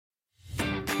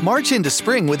March into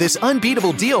spring with this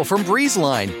unbeatable deal from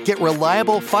BreezeLine. Get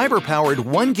reliable, fiber-powered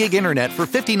 1 gig internet for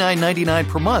 $59.99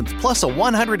 per month, plus a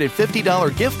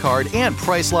 $150 gift card and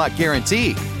price lock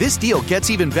guarantee. This deal gets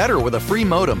even better with a free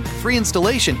modem, free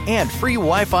installation, and free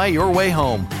Wi-Fi your way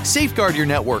home. Safeguard your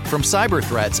network from cyber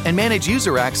threats and manage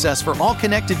user access for all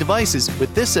connected devices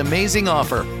with this amazing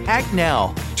offer. Act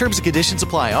now. Terms and conditions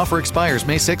apply. Offer expires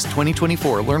May 6,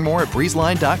 2024. Learn more at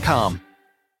breezeline.com.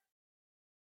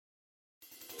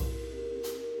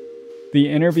 The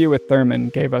interview with Thurman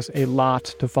gave us a lot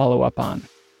to follow up on,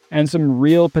 and some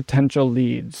real potential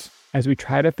leads as we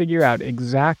try to figure out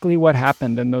exactly what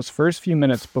happened in those first few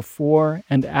minutes before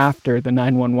and after the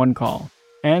 911 call,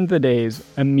 and the days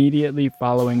immediately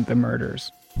following the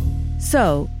murders.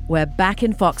 So, we're back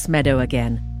in Fox Meadow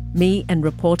again, me and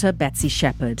reporter Betsy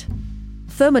Shepard.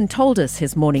 Thurman told us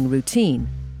his morning routine: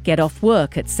 get off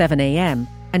work at 7 a.m.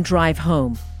 and drive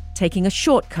home, taking a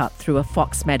shortcut through a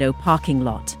Fox Meadow parking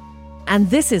lot. And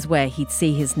this is where he'd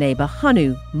see his neighbor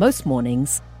Hanu most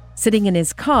mornings, sitting in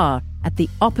his car at the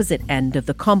opposite end of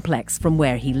the complex from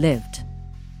where he lived.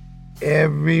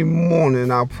 Every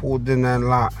morning I pulled in that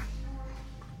lot,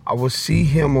 I would see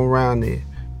him around there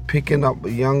picking up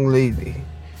a young lady.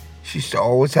 She used to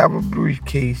always have a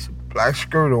briefcase, black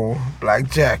skirt on, black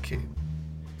jacket.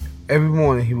 Every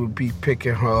morning he would be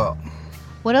picking her up.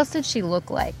 What else did she look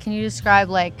like? Can you describe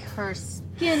her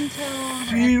skin tone?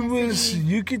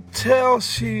 You could tell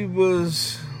she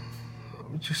was,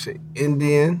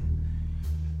 Indian.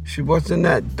 She wasn't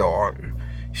that dark.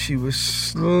 She was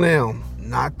slim,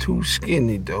 not too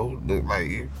skinny though. Looked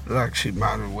like she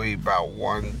might have weighed about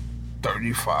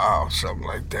 135 or something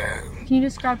like that. Can you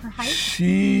describe her height?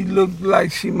 She looked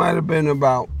like she might have been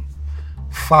about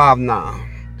 5'9".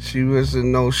 She wasn't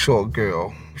no short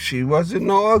girl. She wasn't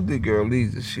no ugly girl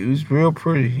either. She was real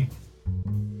pretty.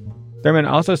 Thurman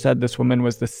also said this woman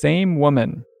was the same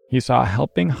woman he saw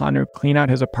helping Hanu clean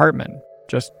out his apartment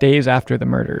just days after the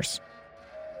murders.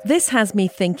 This has me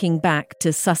thinking back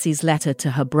to Sasi's letter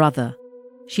to her brother.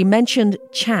 She mentioned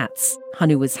chats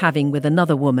Hanu was having with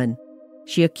another woman.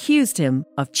 She accused him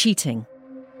of cheating.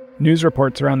 News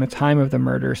reports around the time of the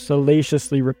murder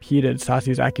salaciously repeated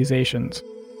Sasi's accusations,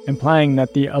 implying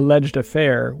that the alleged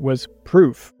affair was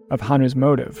proof of Hanu's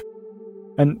motive.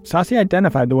 And Sasi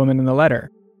identified the woman in the letter.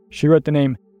 She wrote the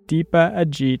name Deepa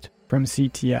Ajit from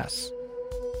CTS.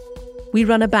 We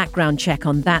run a background check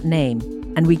on that name,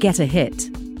 and we get a hit.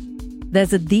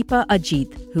 There's a Deepa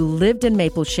Ajit who lived in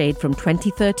Mapleshade from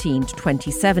 2013 to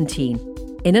 2017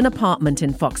 in an apartment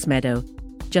in Fox Meadow,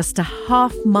 just a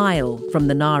half mile from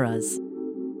the Naras.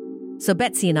 So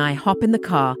Betsy and I hop in the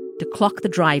car to clock the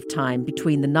drive time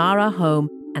between the Nara home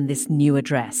and this new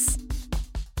address.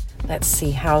 Let's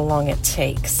see how long it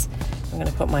takes. I'm going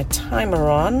to put my timer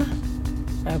on.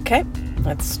 Okay,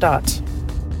 let's start.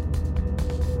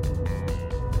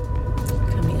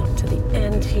 Coming up to the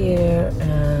end here,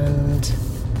 and...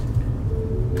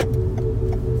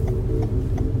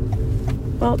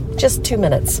 well, just 2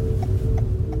 minutes.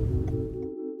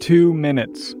 2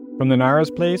 minutes from the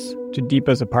Nara's place to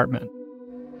Deepa's apartment.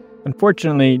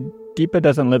 Unfortunately, Deepa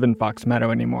doesn't live in Fox Meadow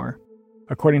anymore.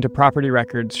 According to property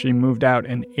records, she moved out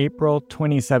in April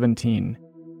 2017,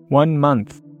 1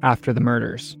 month after the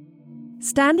murders.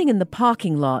 Standing in the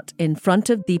parking lot in front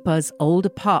of Deepa's old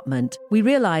apartment, we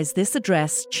realize this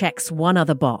address checks one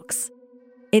other box.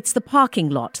 It's the parking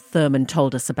lot Thurman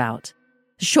told us about,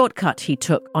 the shortcut he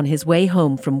took on his way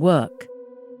home from work.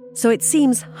 So it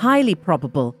seems highly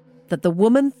probable that the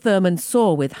woman Thurman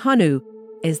saw with Hanu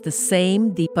is the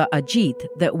same Deepa Ajit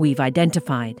that we've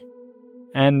identified.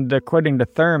 And according to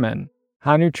Thurman,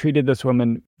 Hanu treated this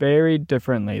woman very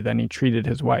differently than he treated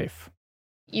his wife.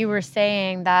 You were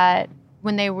saying that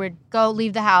when they would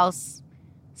leave the house,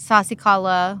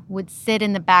 Sasikala would sit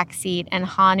in the back seat and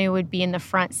Hanu would be in the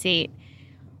front seat.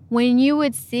 When you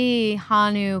would see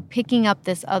Hanu picking up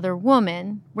this other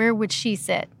woman, where would she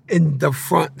sit? In the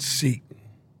front seat.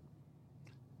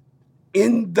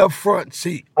 In the front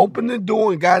seat. Opened the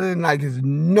door and got in like it's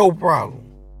no problem.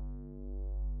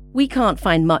 We can't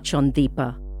find much on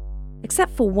Deepa,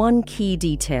 except for one key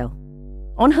detail.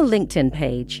 On her LinkedIn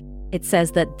page, it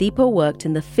says that Deepa worked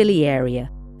in the Philly area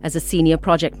as a senior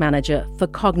project manager for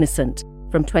Cognizant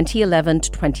from 2011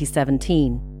 to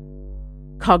 2017.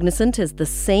 Cognizant is the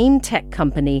same tech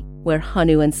company where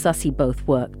Hanu and Sasi both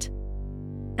worked.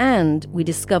 And we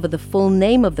discover the full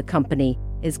name of the company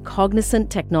is Cognizant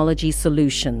Technology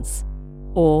Solutions,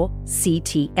 or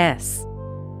CTS,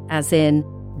 as in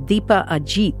Deepa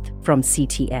Ajit from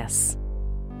CTS.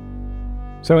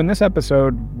 So in this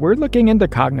episode, we're looking into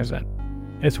Cognizant.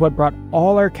 It's what brought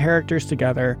all our characters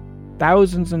together,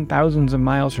 thousands and thousands of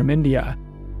miles from India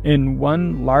in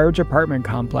one large apartment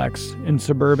complex in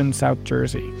suburban South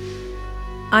Jersey.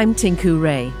 I'm Tinku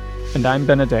Ray. And I'm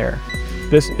Ben Adair.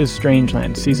 This is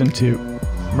Strangeland Season 2,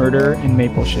 Murder in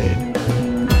Mapleshade.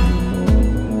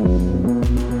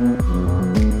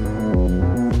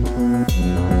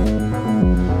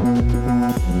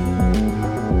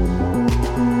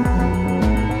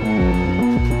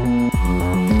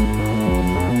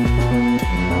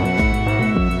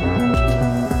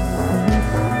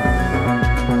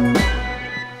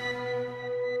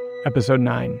 Episode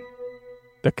 9,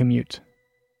 The Commute.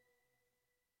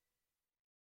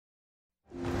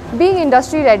 Being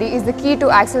industry ready is the key to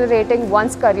accelerating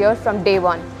one's career from day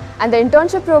one, and the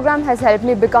internship program has helped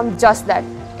me become just that,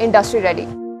 industry ready.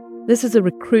 This is a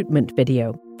recruitment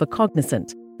video for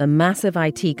Cognizant, the massive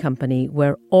IT company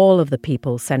where all of the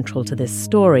people central to this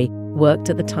story worked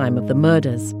at the time of the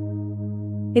murders.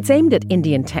 It's aimed at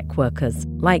Indian tech workers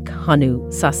like Hanu,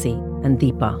 Sasi, and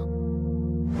Deepa.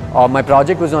 My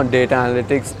project was on data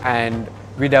analytics, and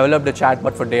we developed a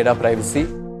chatbot for data privacy.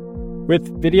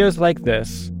 With videos like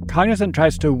this, Cognizant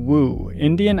tries to woo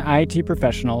Indian IT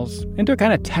professionals into a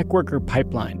kind of tech worker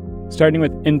pipeline, starting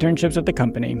with internships at the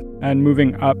company and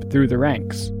moving up through the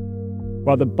ranks.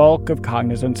 While the bulk of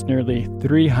Cognizant's nearly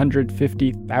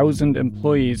 350,000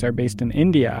 employees are based in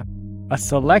India, a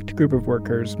select group of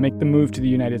workers make the move to the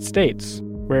United States,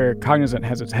 where Cognizant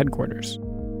has its headquarters.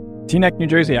 Teaneck, New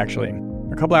Jersey, actually,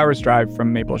 a couple hours drive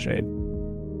from Mapleshade.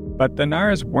 But the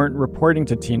Naras weren't reporting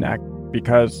to Teaneck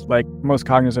because, like most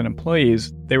Cognizant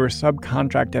employees, they were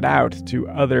subcontracted out to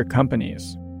other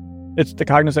companies. It's the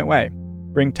Cognizant way.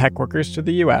 Bring tech workers to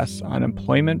the US on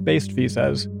employment-based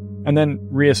visas and then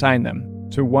reassign them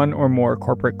to one or more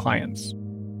corporate clients.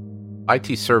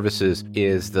 IT services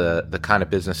is the kind of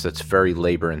business that's very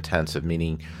labor-intensive,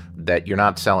 meaning that you're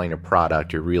not selling a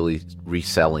product, you're really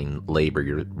reselling labor,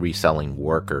 you're reselling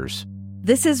workers.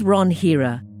 This is Ron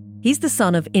Hira. He's the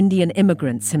son of Indian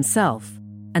immigrants himself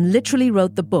and literally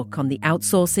wrote the book on the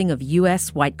outsourcing of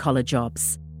US white-collar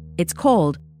jobs. It's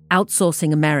called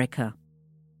Outsourcing America.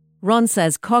 Ron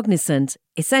says Cognizant,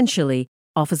 essentially,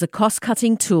 offers a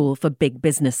cost-cutting tool for big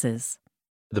businesses.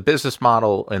 The business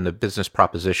model and the business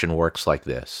proposition works like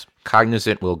this.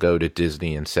 Cognizant will go to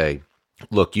Disney and say,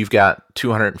 look, you've got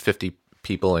 250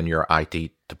 people in your IT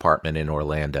department in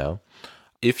Orlando.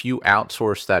 If you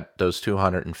outsource those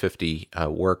 250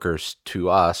 workers to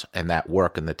us and that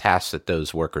work and the tasks that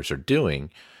those workers are doing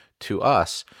to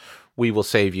us, we will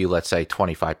save you, let's say,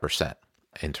 25%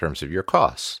 in terms of your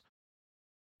costs.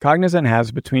 Cognizant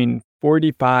has between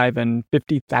 45 and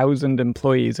 50,000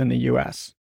 employees in the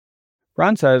U.S.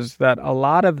 Ron says that a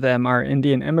lot of them are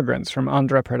Indian immigrants from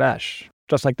Andhra Pradesh,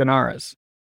 just like the Naras.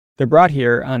 They're brought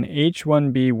here on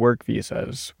H-1B work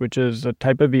visas, which is a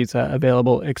type of visa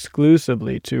available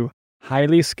exclusively to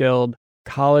highly skilled,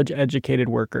 college-educated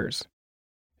workers.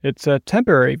 It's a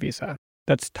temporary visa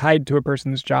that's tied to a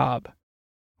person's job,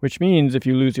 which means if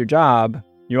you lose your job,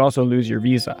 you also lose your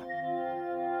visa.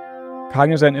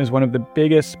 Cognizant is one of the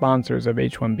biggest sponsors of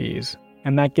H-1Bs,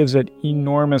 and that gives it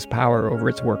enormous power over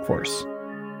its workforce.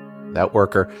 That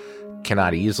worker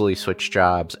cannot easily switch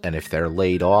jobs, and if they're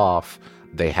laid off,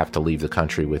 they have to leave the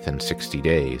country within 60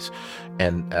 days.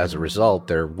 And as a result,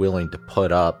 they're willing to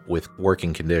put up with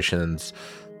working conditions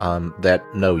that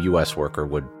no U.S. worker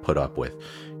would put up with.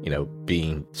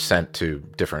 Being sent to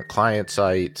different client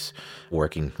sites,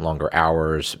 working longer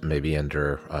hours, maybe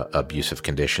under abusive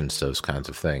conditions, those kinds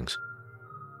of things.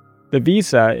 The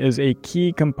visa is a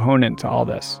key component to all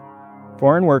this.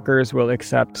 Foreign workers will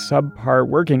accept subpar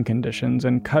working conditions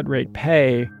and cut-rate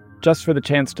pay just for the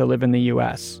chance to live in the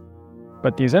U.S.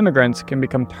 But these immigrants can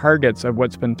become targets of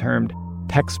what's been termed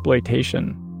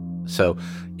techsploitation. So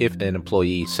if an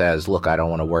employee says, look, I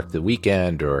don't want to work the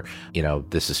weekend, or,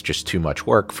 this is just too much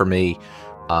work for me,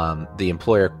 the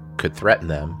employer could threaten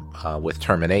them with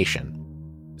termination.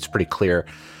 It's pretty clear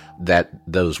that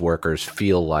those workers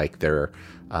feel like they're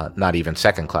not even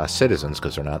second-class citizens,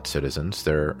 because they're not citizens.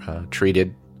 They're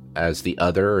treated as the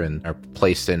other and are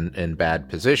placed in bad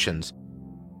positions.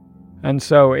 And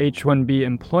so H-1B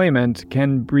employment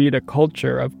can breed a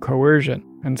culture of coercion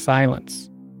and silence.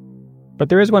 But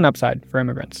there is one upside for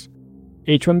immigrants.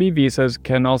 H-1B visas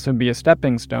can also be a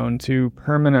stepping stone to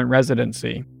permanent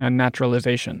residency and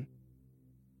naturalization.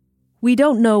 We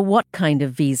don't know what kind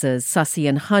of visas Sasi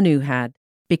and Hanu had,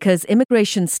 because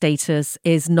immigration status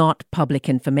is not public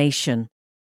information.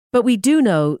 But we do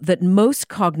know that most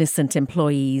Cognizant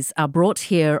employees are brought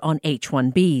here on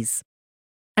H-1Bs.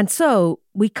 And so,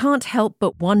 we can't help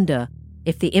but wonder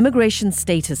if the immigration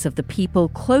status of the people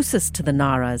closest to the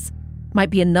Naras might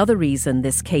be another reason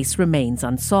this case remains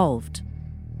unsolved.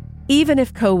 Even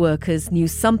if co-workers knew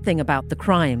something about the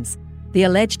crimes, the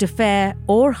alleged affair,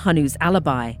 or Hanu's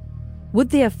alibi, would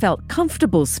they have felt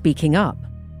comfortable speaking up?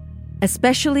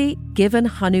 Especially given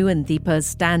Hanu and Deepa's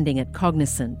standing at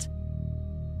Cognizant.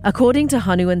 According to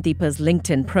Hanu and Deepa's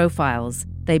LinkedIn profiles,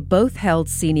 they both held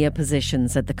senior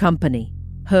positions at the company,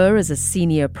 her as a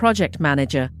senior project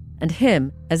manager and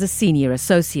him as a senior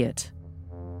associate.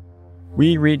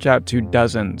 We reach out to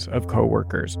dozens of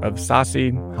co-workers of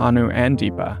Sasi, Hanu, and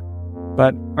Deepa,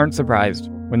 but aren't surprised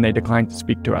when they decline to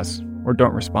speak to us or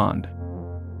don't respond.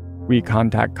 We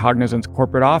contact Cognizant's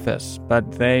corporate office,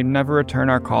 but they never return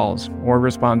our calls or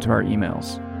respond to our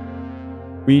emails.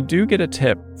 We do get a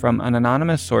tip from an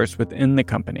anonymous source within the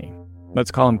company.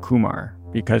 Let's call him Kumar,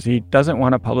 because he doesn't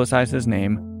want to publicize his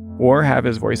name or have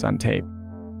his voice on tape.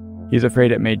 He's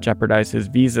afraid it may jeopardize his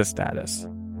visa status.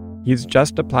 He's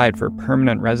just applied for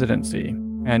permanent residency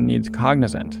and needs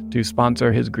Cognizant to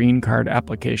sponsor his green card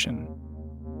application.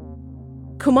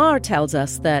 Kumar tells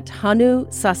us that Hanu,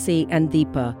 Sasi, and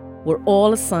Deepa were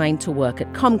all assigned to work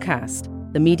at Comcast,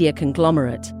 the media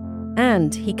conglomerate,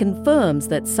 and he confirms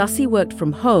that Sasi worked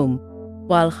from home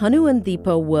while Hanu and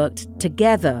Deepa worked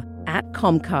together at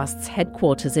Comcast's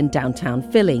headquarters in downtown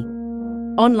Philly.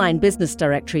 Online business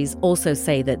directories also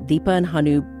say that Deepa and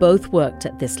Hanu both worked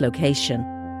at this location.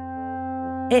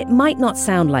 It might not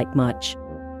sound like much,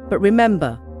 but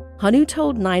remember, Hanu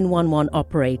told 911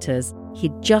 operators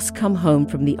he'd just come home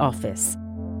from the office.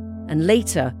 And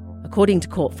later, according to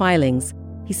court filings,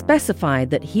 he specified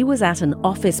that he was at an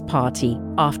office party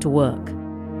after work.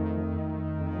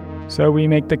 So we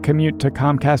make the commute to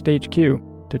Comcast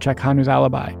HQ to check Hanu's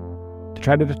alibi, to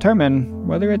try to determine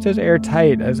whether it's as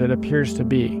airtight as it appears to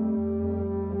be.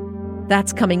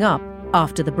 That's coming up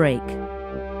after the break.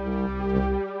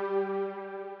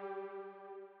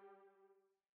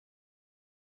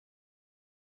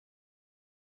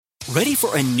 Ready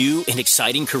for a new and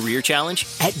exciting career challenge?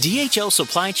 At DHL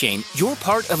Supply Chain, you're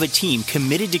part of a team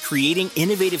committed to creating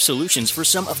innovative solutions for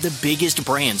some of the biggest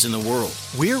brands in the world.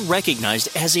 We're recognized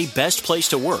as a best place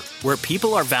to work, where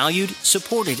people are valued,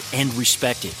 supported, and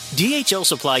respected. DHL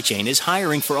Supply Chain is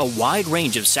hiring for a wide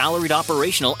range of salaried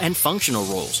operational and functional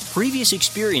roles. Previous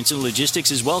experience in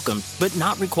logistics is welcome, but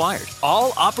not required.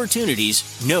 All opportunities,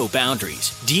 no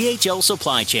boundaries. DHL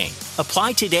Supply Chain.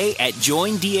 Apply today at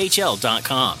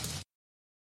joindhl.com.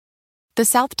 The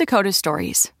South Dakota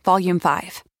Stories, Volume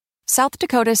 5. South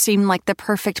Dakota seemed like the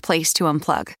perfect place to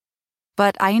unplug.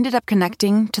 But I ended up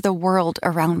connecting to the world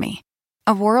around me.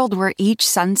 A world where each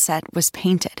sunset was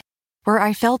painted, where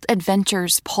I felt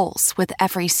adventure's pulse with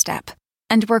every step,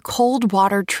 and where cold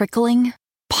water trickling,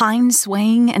 pine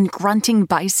swaying, and grunting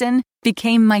bison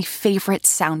became my favorite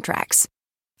soundtracks.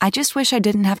 I just wish I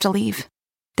didn't have to leave.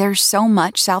 There's so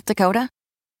much South Dakota,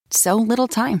 so little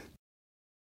time.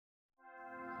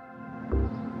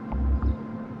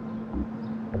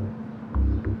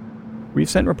 We've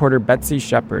sent reporter Betsy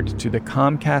Shepard to the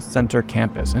Comcast Center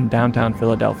campus in downtown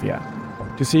Philadelphia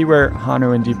to see where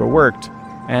Hanu and Deepa worked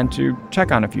and to check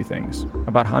on a few things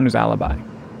about Hanu's alibi.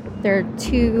 There are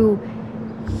two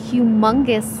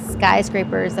humongous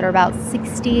skyscrapers that are about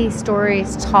 60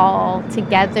 stories tall.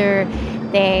 Together,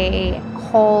 they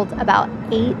hold about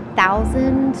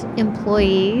 8,000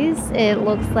 employees. It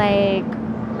looks like,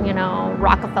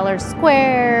 Rockefeller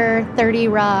Square, 30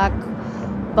 Rock,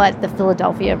 but the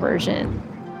Philadelphia version.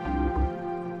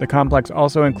 The complex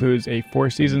also includes a Four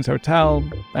Seasons hotel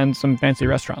and some fancy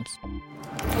restaurants.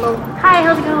 Hello. Hi,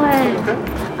 how's it going?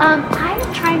 Okay.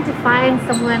 I'm trying to find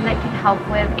someone that can help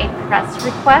with a press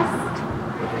request.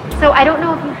 So I don't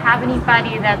know if you have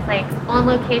anybody that's on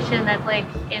location that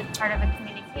is part of a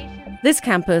communication. This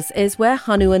campus is where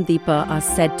Hanu and Deepa are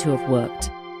said to have worked,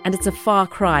 and it's a far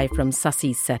cry from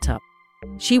Sasi's setup.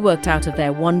 She worked out of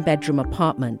their one-bedroom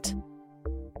apartment.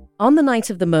 On the night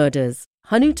of the murders,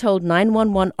 Hanu told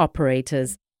 911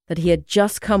 operators that he had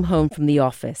just come home from the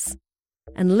office,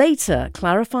 and later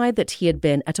clarified that he had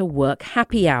been at a work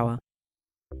happy hour.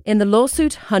 In the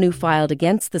lawsuit Hanu filed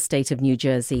against the state of New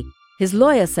Jersey, his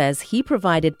lawyer says he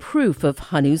provided proof of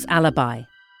Hanu's alibi.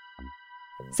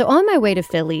 So on my way to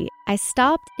Philly, I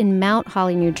stopped in Mount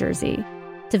Holly, New Jersey,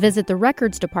 to visit the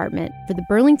records department for the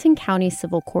Burlington County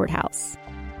Civil Courthouse.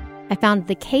 I found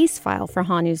the case file for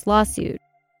Hanu's lawsuit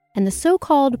and the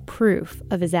so-called proof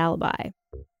of his alibi.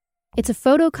 It's a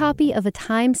photocopy of a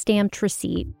time-stamped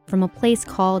receipt from a place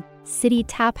called City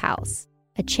Tap House,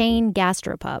 a chain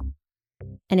gastropub.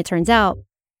 And it turns out,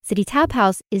 City Tap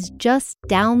House is just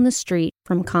down the street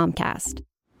from Comcast.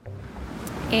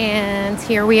 And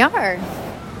here we are.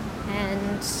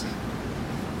 And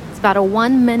it's about a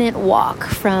 1-minute walk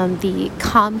from the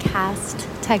Comcast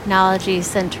Technology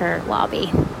Center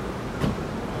lobby.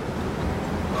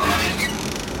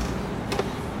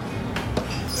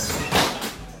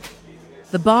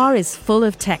 The bar is full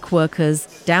of tech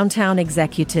workers, downtown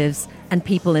executives, and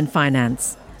people in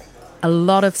finance. A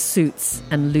lot of suits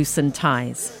and loosened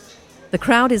ties. The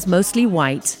crowd is mostly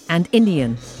white and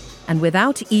Indian, and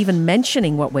without even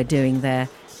mentioning what we're doing there,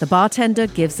 the bartender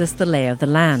gives us the lay of the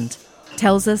land,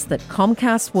 tells us that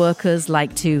Comcast workers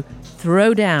like to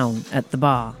throw down at the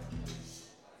bar.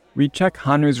 We check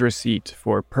Hanu's receipt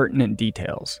for pertinent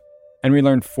details, and we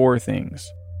learn 4 things.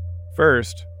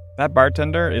 First, that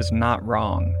bartender is not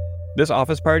wrong. This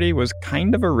office party was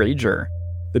kind of a rager.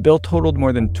 The bill totaled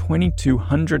more than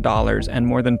 $2,200, and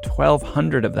more than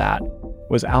 $1,200 of that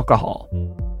was alcohol.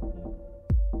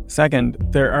 Second,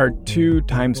 there are 2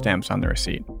 timestamps on the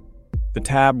receipt. The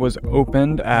tab was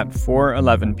opened at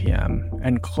 4:11 p.m.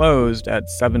 and closed at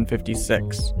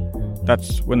 7:56.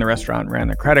 That's when the restaurant ran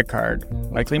the credit card,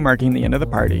 likely marking the end of the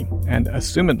party, and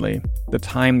assumedly, the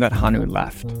time that Hanu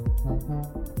left.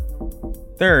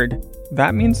 Third,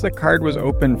 that means the card was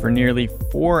open for nearly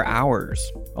 4 hours,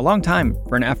 a long time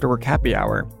for an after-work happy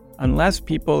hour, unless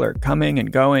people are coming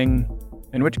and going,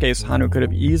 in which case Hanu could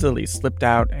have easily slipped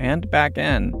out and back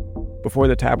in before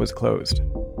the tab was closed.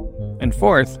 And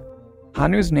fourth,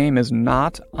 Hanu's name is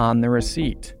not on the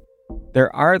receipt.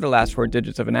 There are the last 4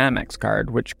 digits of an Amex card,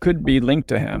 which could be linked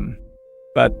to him,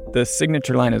 but the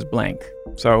signature line is blank,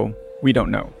 so we don't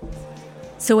know.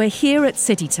 So we're here at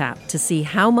CityTap to see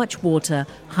how much water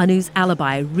Hanu's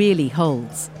alibi really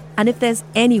holds, and if there's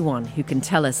anyone who can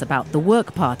tell us about the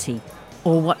work party,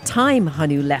 or what time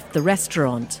Hanu left the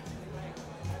restaurant.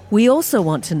 We also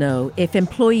want to know if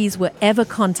employees were ever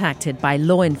contacted by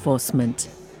law enforcement,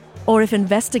 or if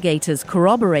investigators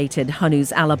corroborated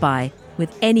Hanu's alibi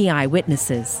with any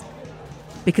eyewitnesses.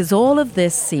 Because all of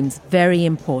this seems very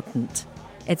important.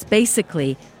 It's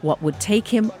basically what would take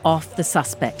him off the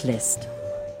suspect list.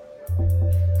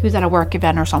 He was at a work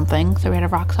event or something, so we had a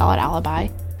rock-solid alibi.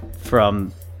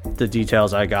 From the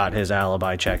details I got, his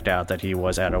alibi checked out that he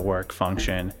was at a work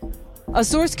function. A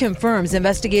source confirms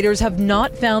investigators have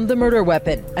not found the murder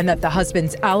weapon and that the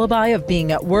husband's alibi of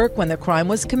being at work when the crime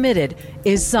was committed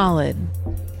is solid.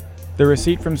 The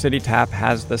receipt from CityTap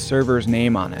has the server's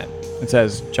name on it. It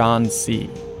says John C.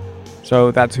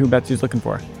 So that's who Betsy's looking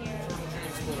for.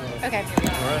 Okay.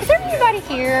 Is there anybody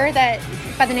here that,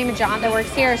 by the name of John, that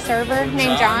works here, a server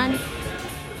named John?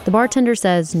 The bartender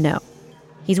says no.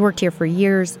 He's worked here for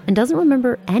years and doesn't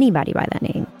remember anybody by that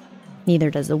name.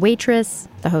 Neither does the waitress,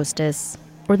 the hostess,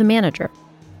 or the manager.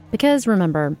 Because,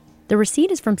 remember, the receipt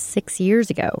is from 6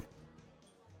 years ago.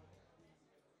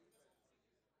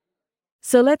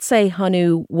 So let's say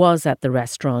Hanu was at the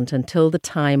restaurant until the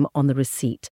time on the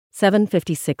receipt,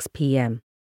 7:56 p.m.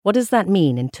 What does that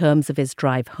mean in terms of his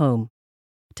drive home?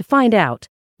 To find out,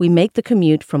 we make the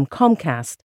commute from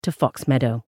Comcast to Fox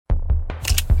Meadow.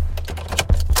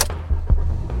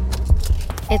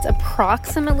 It's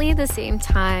approximately the same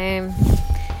time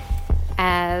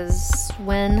as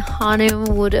when Hanu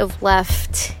would have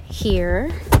left here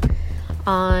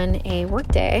on a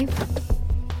workday.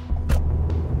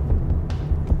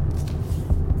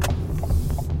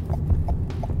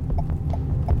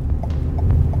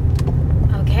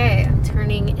 Okay, I'm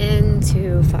turning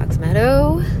into Fox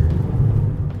Meadow.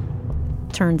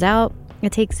 Turns out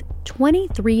it takes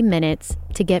 23 minutes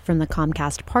to get from the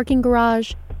Comcast parking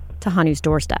garage to Hanu's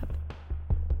doorstep.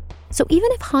 So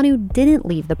even if Hanu didn't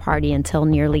leave the party until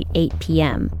nearly 8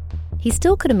 p.m., he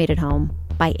still could have made it home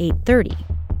by 8:30.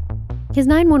 His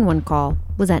 911 call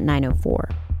was at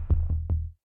 9:04.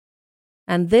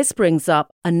 And this brings up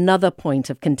another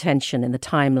point of contention in the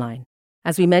timeline.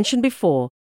 As we mentioned before,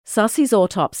 Sasi's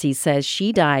autopsy says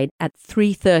she died at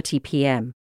 3:30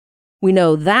 p.m. We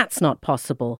know that's not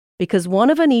possible because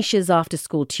one of Anish's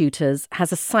after-school tutors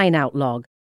has a sign-out log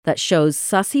that shows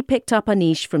Sasi picked up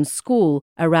Anish from school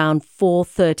around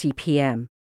 4:30 p.m.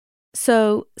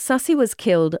 So Sasi was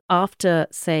killed after,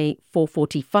 say,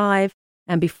 4:45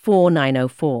 and before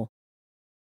 9:04.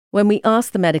 When we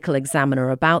ask the medical examiner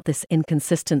about this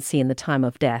inconsistency in the time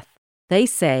of death, they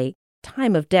say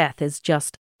time of death is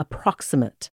just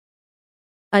approximate.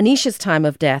 Anish's time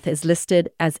of death is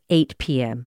listed as 8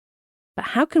 p.m. But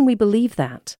how can we believe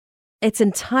that? It's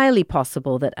entirely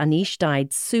possible that Anish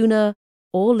died sooner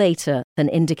or later than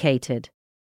indicated.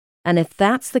 And if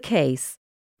that's the case,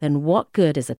 then what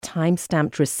good is a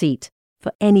time-stamped receipt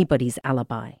for anybody's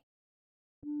alibi?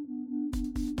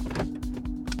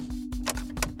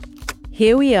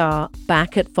 Here we are,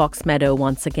 back at Fox Meadow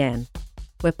once again.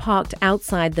 We're parked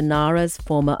outside the Nara's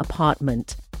former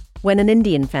apartment, when an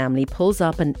Indian family pulls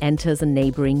up and enters a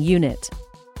neighboring unit.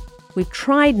 We've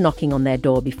tried knocking on their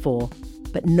door before,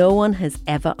 but no one has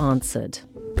ever answered.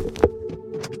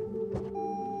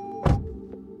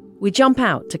 We jump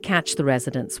out to catch the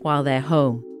residents while they're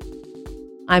home.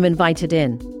 I'm invited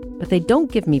in, but they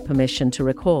don't give me permission to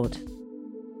record.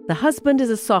 The husband is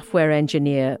a software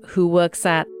engineer who works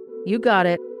at, you got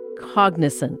it,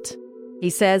 Cognizant. He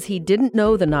says he didn't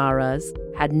know the Naras,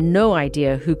 had no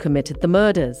idea who committed the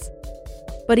murders.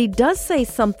 But he does say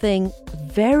something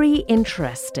very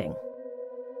interesting.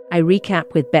 I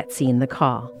recap with Betsy in the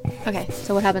car. Okay,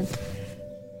 so what happened?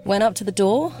 Went up to the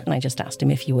door, and I just asked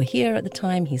him if you were here at the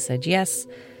time. He said yes,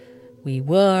 we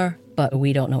were, but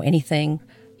we don't know anything.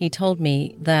 He told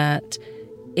me that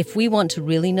if we want to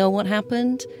really know what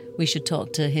happened, we should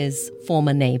talk to his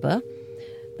former neighbor,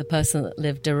 the person that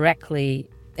lived directly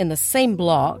in the same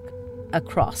block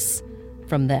across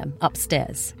from them,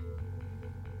 upstairs.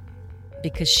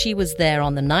 Because she was there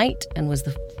on the night and was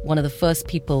one of the first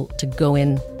people to go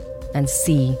in and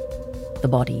see the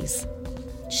bodies.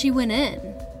 She went in?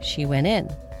 She went in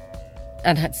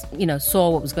and had, saw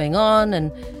what was going on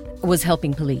and was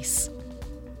helping police.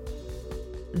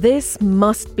 This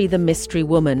must be the mystery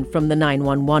woman from the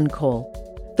 911 call.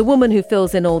 The woman who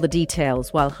fills in all the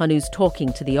details while Hanu's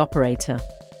talking to the operator.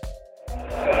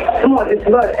 Come on, it's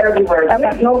blood everywhere.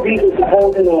 There's no reason to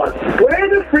hold on. Where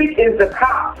the freak is the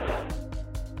cop?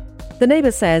 The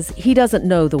neighbor says he doesn't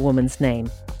know the woman's name,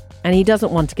 and he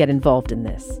doesn't want to get involved in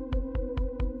this.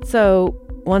 So,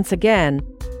 once again,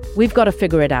 we've got to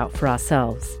figure it out for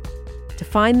ourselves. To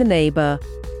find the neighbor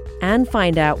and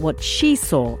find out what she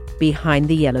saw behind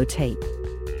the yellow tape.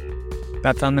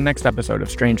 That's on the next episode of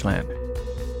Strangeland,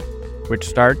 which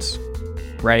starts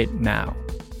right now.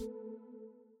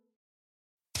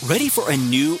 Ready for a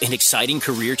new and exciting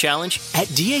career challenge? At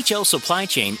DHL Supply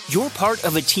Chain, you're part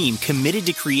of a team committed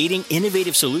to creating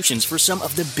innovative solutions for some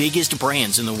of the biggest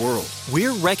brands in the world.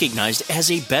 We're recognized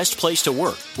as a best place to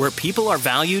work, where people are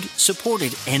valued,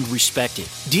 supported, and respected.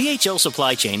 DHL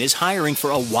Supply Chain is hiring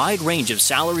for a wide range of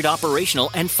salaried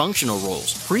operational and functional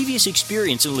roles. Previous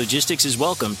experience in logistics is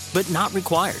welcome, but not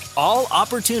required. All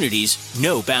opportunities,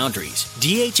 no boundaries.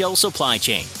 DHL Supply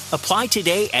Chain. Apply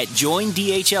today at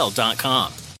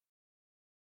joindhl.com.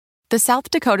 The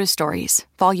South Dakota Stories,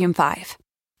 Volume 5.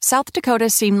 South Dakota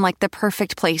seemed like the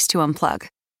perfect place to unplug.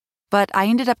 But I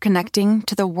ended up connecting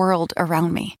to the world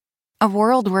around me. A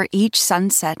world where each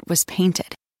sunset was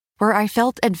painted, where I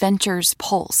felt adventure's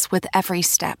pulse with every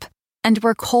step, and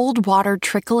where cold water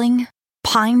trickling,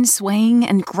 pine swaying,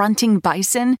 and grunting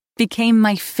bison became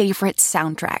my favorite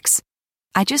soundtracks.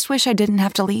 I just wish I didn't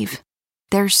have to leave.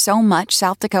 There's so much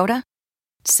South Dakota,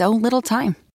 so little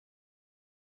time.